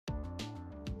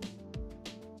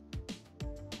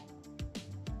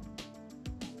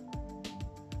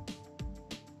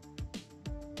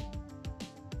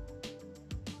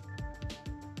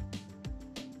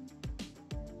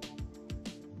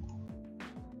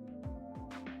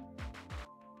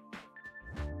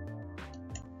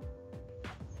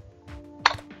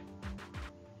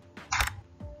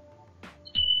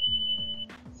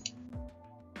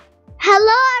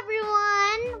Hello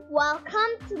everyone!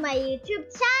 Welcome to my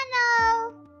YouTube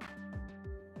channel!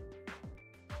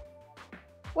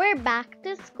 We're back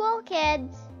to school,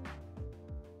 kids!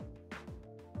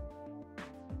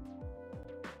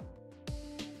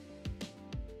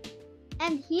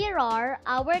 And here are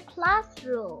our class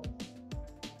rules.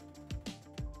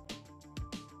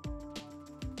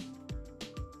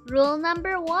 Rule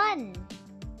number 1.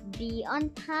 Be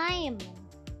on time.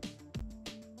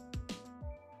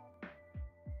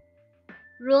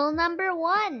 Rule number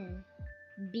 1.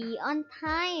 Be on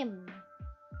time.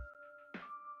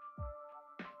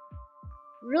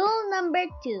 Rule number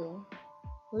 2.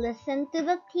 Listen to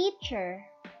the teacher.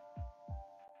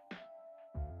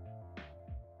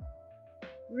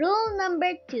 Rule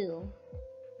number 2.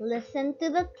 Listen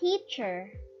to the teacher.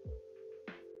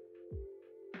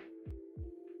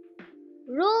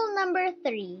 Rule number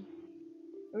 3.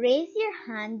 Raise your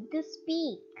hand to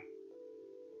speak.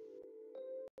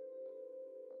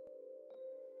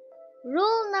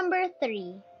 Rule number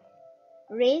 3.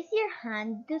 Raise your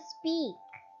hand to speak.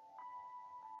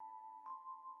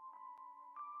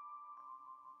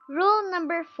 Rule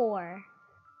number 4.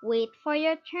 Wait for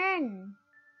your turn.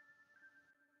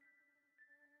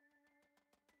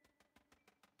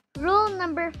 Rule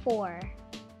number 4.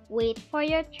 Wait for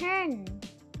your turn.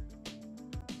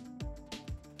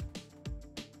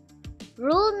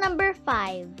 Rule number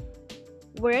 5.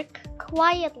 Work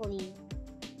quietly.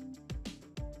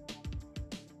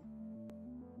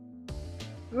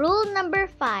 Rule number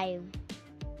 5.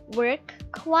 Work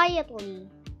quietly.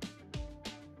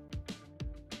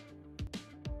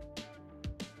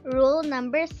 Rule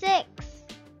number 6.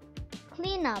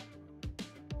 Clean up.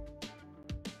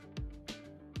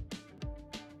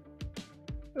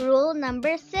 Rule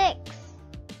number 6.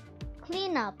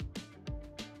 Clean up.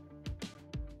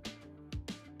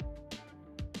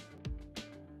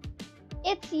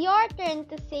 It's your turn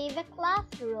to say the class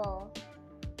rules.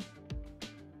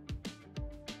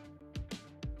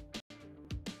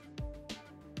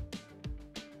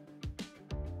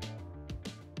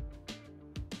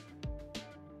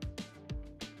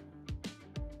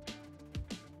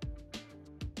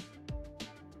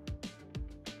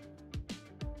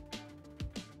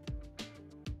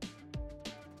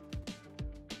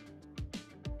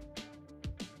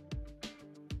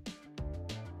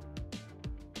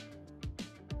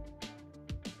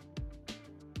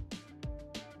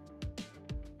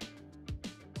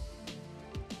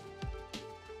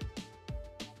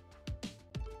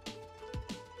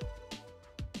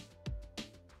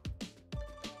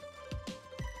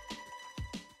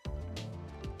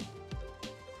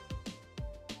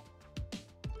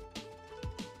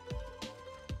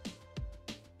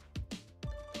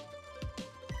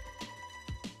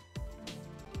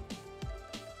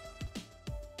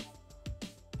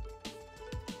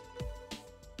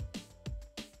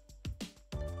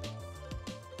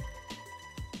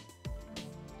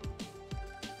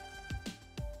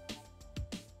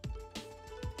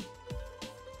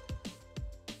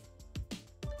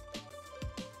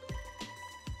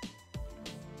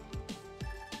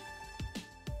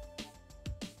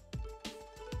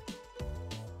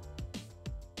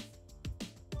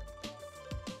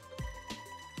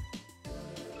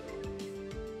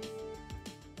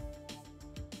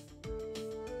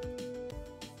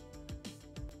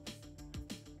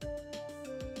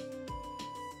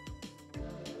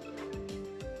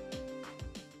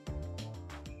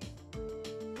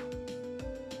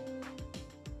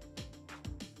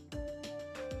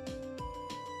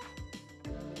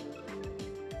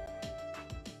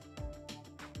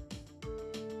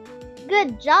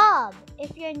 Good job!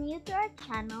 If you're new to our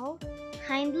channel,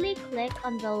 kindly click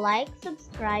on the like,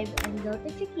 subscribe, and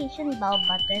notification bell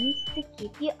buttons to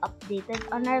keep you updated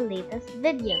on our latest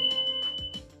videos.